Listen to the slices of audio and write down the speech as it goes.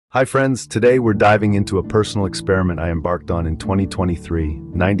Hi friends, today we're diving into a personal experiment I embarked on in 2023,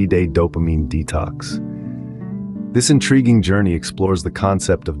 90-day dopamine detox. This intriguing journey explores the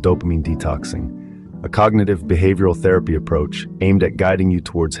concept of dopamine detoxing, a cognitive behavioral therapy approach aimed at guiding you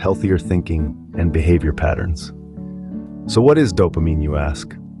towards healthier thinking and behavior patterns. So what is dopamine, you ask?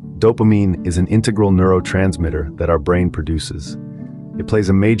 Dopamine is an integral neurotransmitter that our brain produces. It plays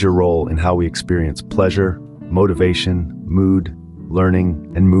a major role in how we experience pleasure, motivation, mood, learning,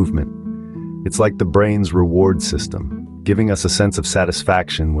 and movement. It's like the brain's reward system, giving us a sense of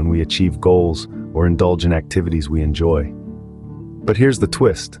satisfaction when we achieve goals or indulge in activities we enjoy. But here's the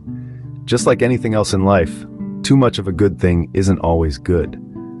twist. Just like anything else in life, too much of a good thing isn't always good.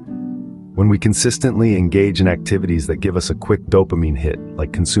 When we consistently engage in activities that give us a quick dopamine hit,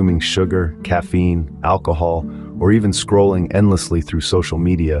 like consuming sugar, caffeine, alcohol, or even scrolling endlessly through social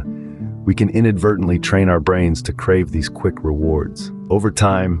media, we can inadvertently train our brains to crave these quick rewards. Over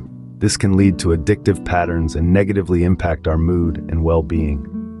time, this can lead to addictive patterns and negatively impact our mood and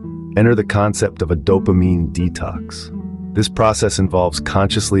well-being. Enter the concept of a dopamine detox. This process involves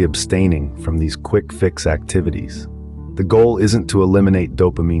consciously abstaining from these quick-fix activities. The goal isn't to eliminate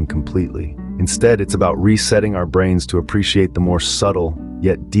dopamine completely. Instead, it's about resetting our brains to appreciate the more subtle,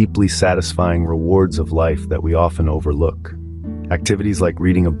 yet deeply satisfying rewards of life that we often overlook. Activities like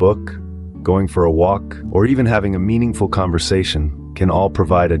reading a book, going for a walk, or even having a meaningful conversation can all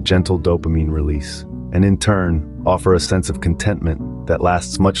provide a gentle dopamine release, and in turn, offer a sense of contentment that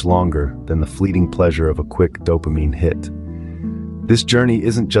lasts much longer than the fleeting pleasure of a quick dopamine hit. This journey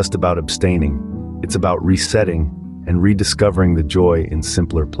isn't just about abstaining, it's about resetting and rediscovering the joy in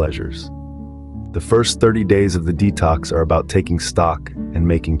simpler pleasures. The first 30 days of the detox are about taking stock and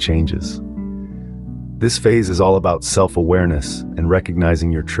making changes. This phase is all about self-awareness and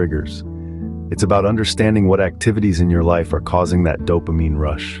recognizing your triggers. It's about understanding what activities in your life are causing that dopamine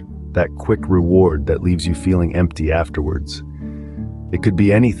rush, that quick reward that leaves you feeling empty afterwards. It could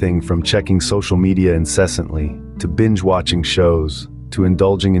be anything from checking social media incessantly, to binge-watching shows, to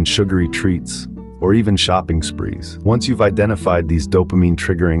indulging in sugary treats, or even shopping sprees. Once you've identified these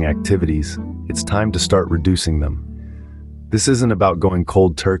dopamine-triggering activities, it's time to start reducing them. This isn't about going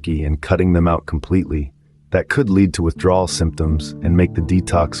cold turkey and cutting them out completely. That could lead to withdrawal symptoms and make the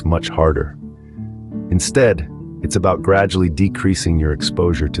detox much harder. Instead, it's about gradually decreasing your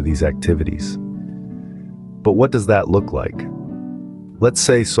exposure to these activities. But what does that look like? Let's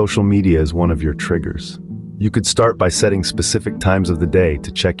say social media is one of your triggers. You could start by setting specific times of the day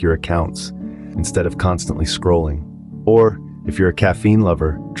to check your accounts, instead of constantly scrolling. Or, if you're a caffeine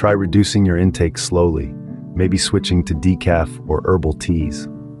lover, try reducing your intake slowly, maybe switching to decaf or herbal teas.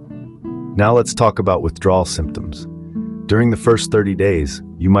 Now let's talk about withdrawal symptoms. During the first 30 days,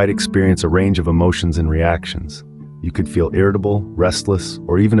 you might experience a range of emotions and reactions. You could feel irritable, restless,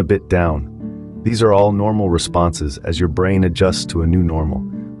 or even a bit down. These are all normal responses as your brain adjusts to a new normal,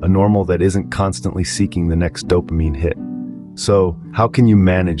 a normal that isn't constantly seeking the next dopamine hit. So, how can you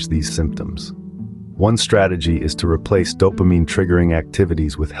manage these symptoms? One strategy is to replace dopamine-triggering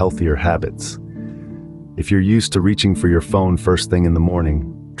activities with healthier habits. If you're used to reaching for your phone first thing in the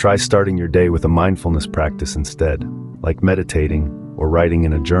morning, try starting your day with a mindfulness practice instead, like meditating or writing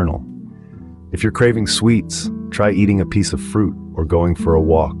in a journal. If you're craving sweets, try eating a piece of fruit or going for a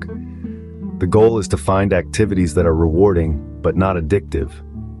walk. The goal is to find activities that are rewarding but not addictive.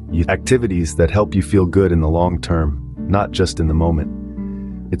 Activities that help you feel good in the long term, not just in the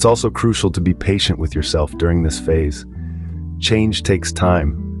moment. It's also crucial to be patient with yourself during this phase. Change takes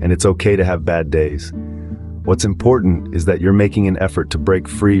time, and it's okay to have bad days. What's important is that you're making an effort to break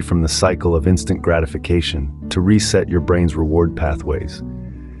free from the cycle of instant gratification, to reset your brain's reward pathways.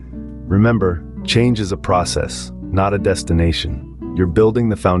 Remember, change is a process, not a destination. You're building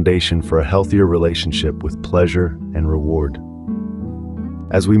the foundation for a healthier relationship with pleasure and reward.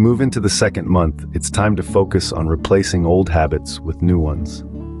 As we move into the second month, it's time to focus on replacing old habits with new ones.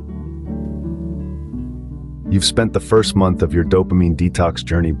 You've spent the first month of your dopamine detox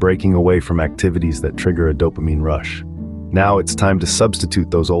journey breaking away from activities that trigger a dopamine rush. Now it's time to substitute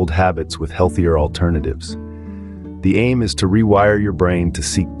those old habits with healthier alternatives. The aim is to rewire your brain to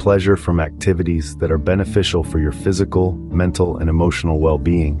seek pleasure from activities that are beneficial for your physical, mental, and emotional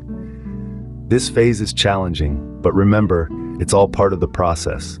well-being. This phase is challenging, but remember, it's all part of the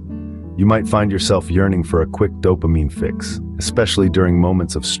process. You might find yourself yearning for a quick dopamine fix, especially during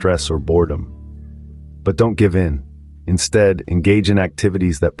moments of stress or boredom. But don't give in. Instead, engage in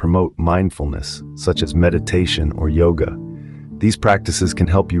activities that promote mindfulness, such as meditation or yoga. These practices can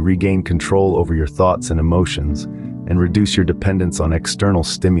help you regain control over your thoughts and emotions and reduce your dependence on external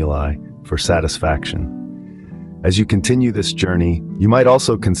stimuli for satisfaction. As you continue this journey, you might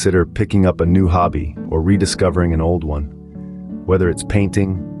also consider picking up a new hobby or rediscovering an old one. Whether it's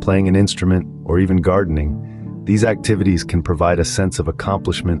painting, playing an instrument, or even gardening, these activities can provide a sense of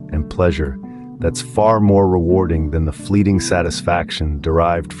accomplishment and pleasure that's far more rewarding than the fleeting satisfaction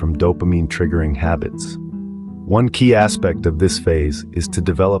derived from dopamine-triggering habits. One key aspect of this phase is to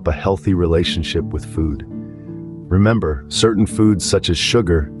develop a healthy relationship with food. Remember, certain foods such as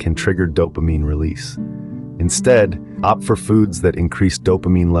sugar can trigger dopamine release. Instead, opt for foods that increase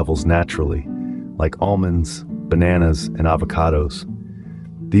dopamine levels naturally, like almonds, bananas, and avocados.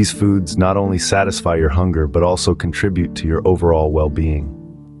 These foods not only satisfy your hunger but also contribute to your overall well-being.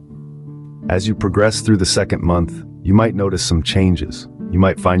 As you progress through the second month, you might notice some changes. You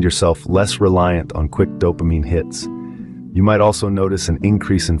might find yourself less reliant on quick dopamine hits. You might also notice an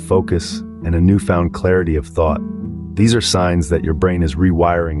increase in focus and a newfound clarity of thought. These are signs that your brain is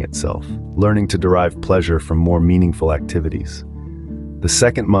rewiring itself, learning to derive pleasure from more meaningful activities. The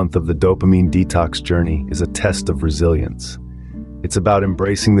second month of the dopamine detox journey is a test of resilience. It's about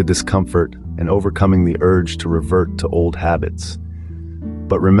embracing the discomfort and overcoming the urge to revert to old habits.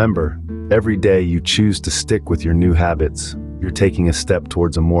 But remember, every day you choose to stick with your new habits, you're taking a step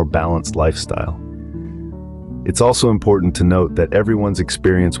towards a more balanced lifestyle. It's also important to note that everyone's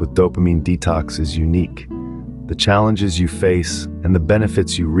experience with dopamine detox is unique. The challenges you face and the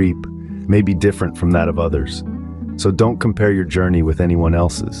benefits you reap may be different from that of others. So don't compare your journey with anyone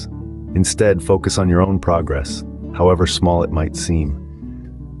else's. Instead, focus on your own progress, however small it might seem.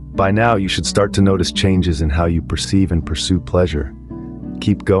 By now, you should start to notice changes in how you perceive and pursue pleasure.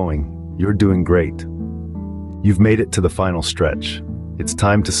 Keep going. You're doing great. You've made it to the final stretch. It's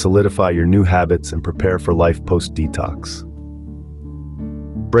time to solidify your new habits and prepare for life post-detox.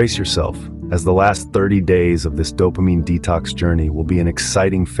 Brace yourself, as the last 30 days of this dopamine detox journey will be an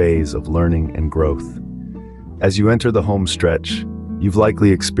exciting phase of learning and growth. As you enter the home stretch, you've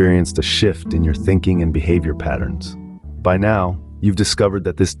likely experienced a shift in your thinking and behavior patterns. By now, you've discovered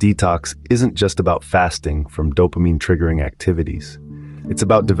that this detox isn't just about fasting from dopamine-triggering activities. It's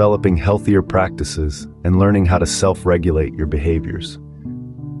about developing healthier practices and learning how to self-regulate your behaviors.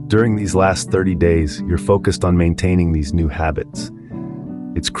 During these last 30 days, you're focused on maintaining these new habits.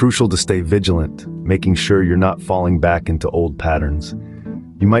 It's crucial to stay vigilant, making sure you're not falling back into old patterns.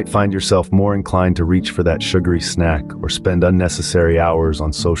 You might find yourself more inclined to reach for that sugary snack or spend unnecessary hours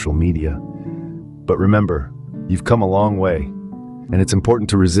on social media. But remember, you've come a long way, and it's important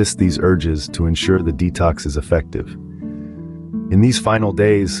to resist these urges to ensure the detox is effective. In these final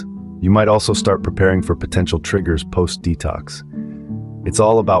days, you might also start preparing for potential triggers post-detox. It's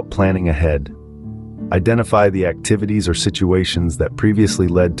all about planning ahead. Identify the activities or situations that previously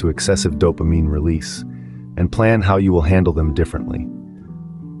led to excessive dopamine release, and plan how you will handle them differently.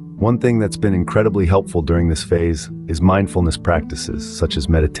 One thing that's been incredibly helpful during this phase is mindfulness practices, such as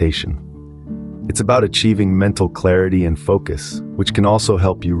meditation. It's about achieving mental clarity and focus, which can also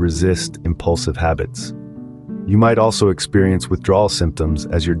help you resist impulsive habits. You might also experience withdrawal symptoms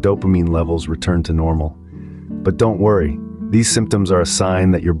as your dopamine levels return to normal. But don't worry, these symptoms are a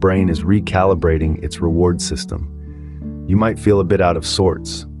sign that your brain is recalibrating its reward system. You might feel a bit out of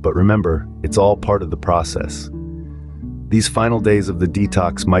sorts, but remember, it's all part of the process. These final days of the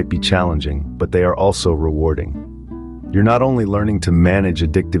detox might be challenging, but they are also rewarding. You're not only learning to manage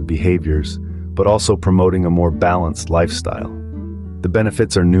addictive behaviors, but also promoting a more balanced lifestyle. The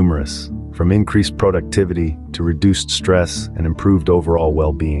benefits are numerous, from increased productivity to reduced stress and improved overall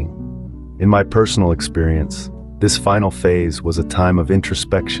well-being. In my personal experience, this final phase was a time of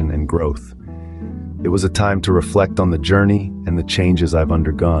introspection and growth. It was a time to reflect on the journey and the changes I've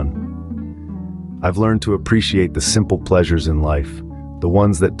undergone. I've learned to appreciate the simple pleasures in life, the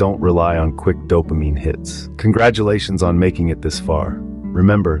ones that don't rely on quick dopamine hits. Congratulations on making it this far.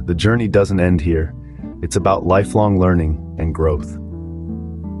 Remember, the journey doesn't end here. It's about lifelong learning and growth.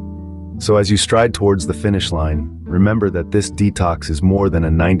 So as you stride towards the finish line, remember that this detox is more than a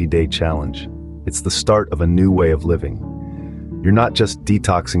 90-day challenge. It's the start of a new way of living. You're not just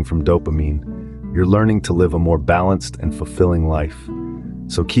detoxing from dopamine, you're learning to live a more balanced and fulfilling life.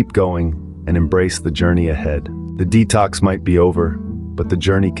 So keep going and embrace the journey ahead. The detox might be over, but the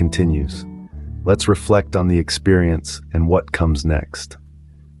journey continues. Let's reflect on the experience and what comes next.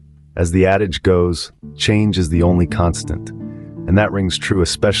 As the adage goes, change is the only constant, and that rings true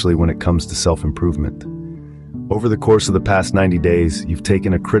especially when it comes to self-improvement. Over the course of the past 90 days, you've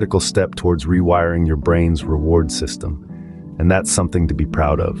taken a critical step towards rewiring your brain's reward system, and that's something to be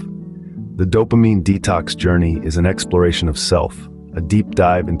proud of. The dopamine detox journey is an exploration of self, a deep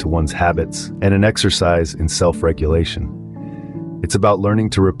dive into one's habits, and an exercise in self-regulation. It's about learning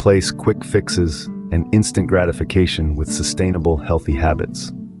to replace quick fixes and instant gratification with sustainable, healthy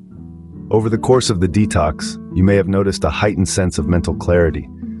habits. Over the course of the detox, you may have noticed a heightened sense of mental clarity.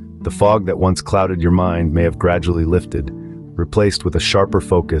 The fog that once clouded your mind may have gradually lifted, replaced with a sharper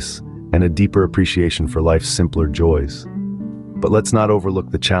focus and a deeper appreciation for life's simpler joys. But let's not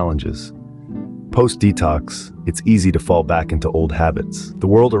overlook the challenges. Post-detox, it's easy to fall back into old habits. The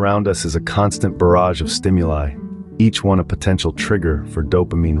world around us is a constant barrage of stimuli, each one a potential trigger for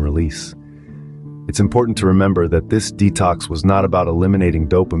dopamine release. It's important to remember that this detox was not about eliminating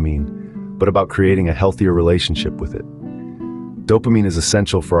dopamine, but about creating a healthier relationship with it. Dopamine is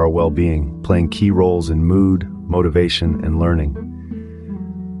essential for our well-being, playing key roles in mood, motivation, and learning.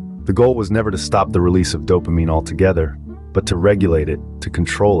 The goal was never to stop the release of dopamine altogether, but to regulate it, to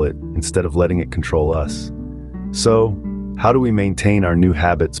control it, instead of letting it control us. So, how do we maintain our new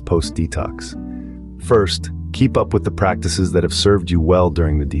habits post-detox? First, keep up with the practices that have served you well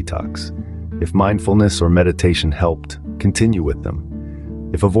during the detox. If mindfulness or meditation helped, continue with them.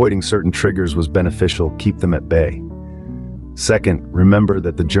 If avoiding certain triggers was beneficial, keep them at bay. Second, remember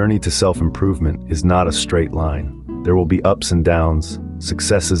that the journey to self-improvement is not a straight line. There will be ups and downs,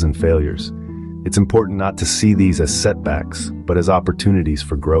 successes and failures. It's important not to see these as setbacks, but as opportunities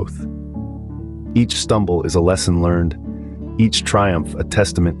for growth. Each stumble is a lesson learned, each triumph a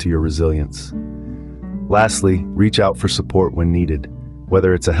testament to your resilience. Lastly, reach out for support when needed.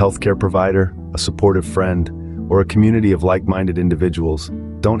 Whether it's a healthcare provider, a supportive friend, or a community of like-minded individuals,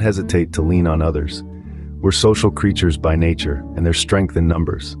 don't hesitate to lean on others. We're social creatures by nature, and there's strength in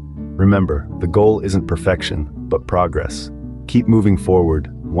numbers. Remember, the goal isn't perfection, but progress. Keep moving forward,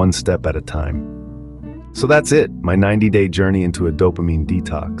 one step at a time. So that's it, my 90-day journey into a dopamine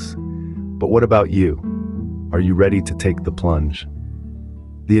detox. But what about you? Are you ready to take the plunge?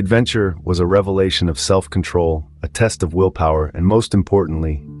 The adventure was a revelation of self-control, a test of willpower, and most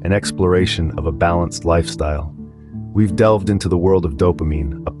importantly, an exploration of a balanced lifestyle. We've delved into the world of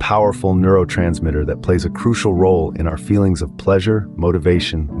dopamine, a powerful neurotransmitter that plays a crucial role in our feelings of pleasure,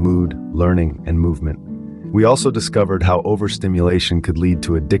 motivation, mood, learning, and movement. We also discovered how overstimulation could lead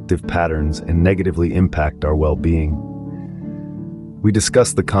to addictive patterns and negatively impact our well-being. We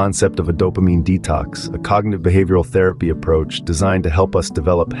discussed the concept of a dopamine detox, a cognitive behavioral therapy approach designed to help us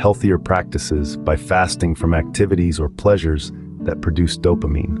develop healthier practices by fasting from activities or pleasures that produce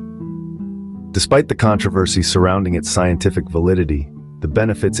dopamine. Despite the controversy surrounding its scientific validity, the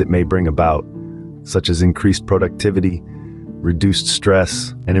benefits it may bring about, such as increased productivity, reduced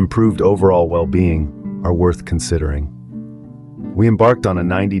stress, and improved overall well-being, are worth considering. We embarked on a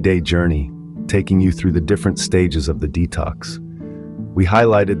 90-day journey, taking you through the different stages of the detox. We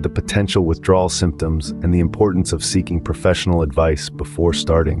highlighted the potential withdrawal symptoms and the importance of seeking professional advice before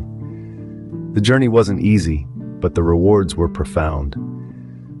starting. The journey wasn't easy, but the rewards were profound.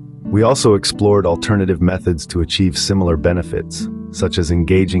 We also explored alternative methods to achieve similar benefits, such as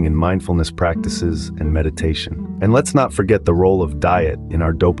engaging in mindfulness practices and meditation. And let's not forget the role of diet in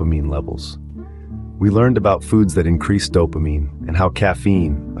our dopamine levels. We learned about foods that increase dopamine and how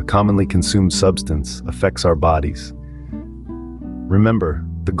caffeine, a commonly consumed substance, affects our bodies. Remember,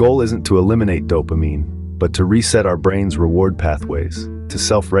 the goal isn't to eliminate dopamine, but to reset our brain's reward pathways, to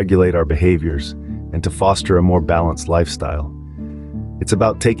self-regulate our behaviors, and to foster a more balanced lifestyle. It's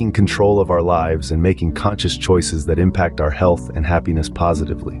about taking control of our lives and making conscious choices that impact our health and happiness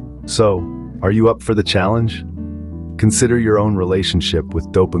positively. So, are you up for the challenge? Consider your own relationship with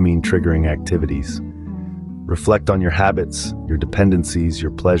dopamine-triggering activities. Reflect on your habits, your dependencies,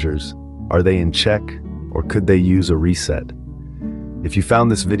 your pleasures. Are they in check, or could they use a reset? If you found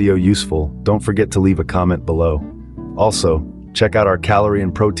this video useful, don't forget to leave a comment below. Also, check out our calorie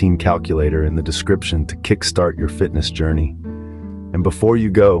and protein calculator in the description to kickstart your fitness journey. And before you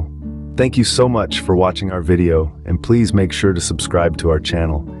go, thank you so much for watching our video, and please make sure to subscribe to our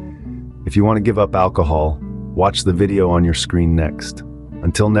channel. If you want to give up alcohol, watch the video on your screen next.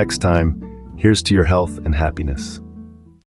 Until next time, here's to your health and happiness.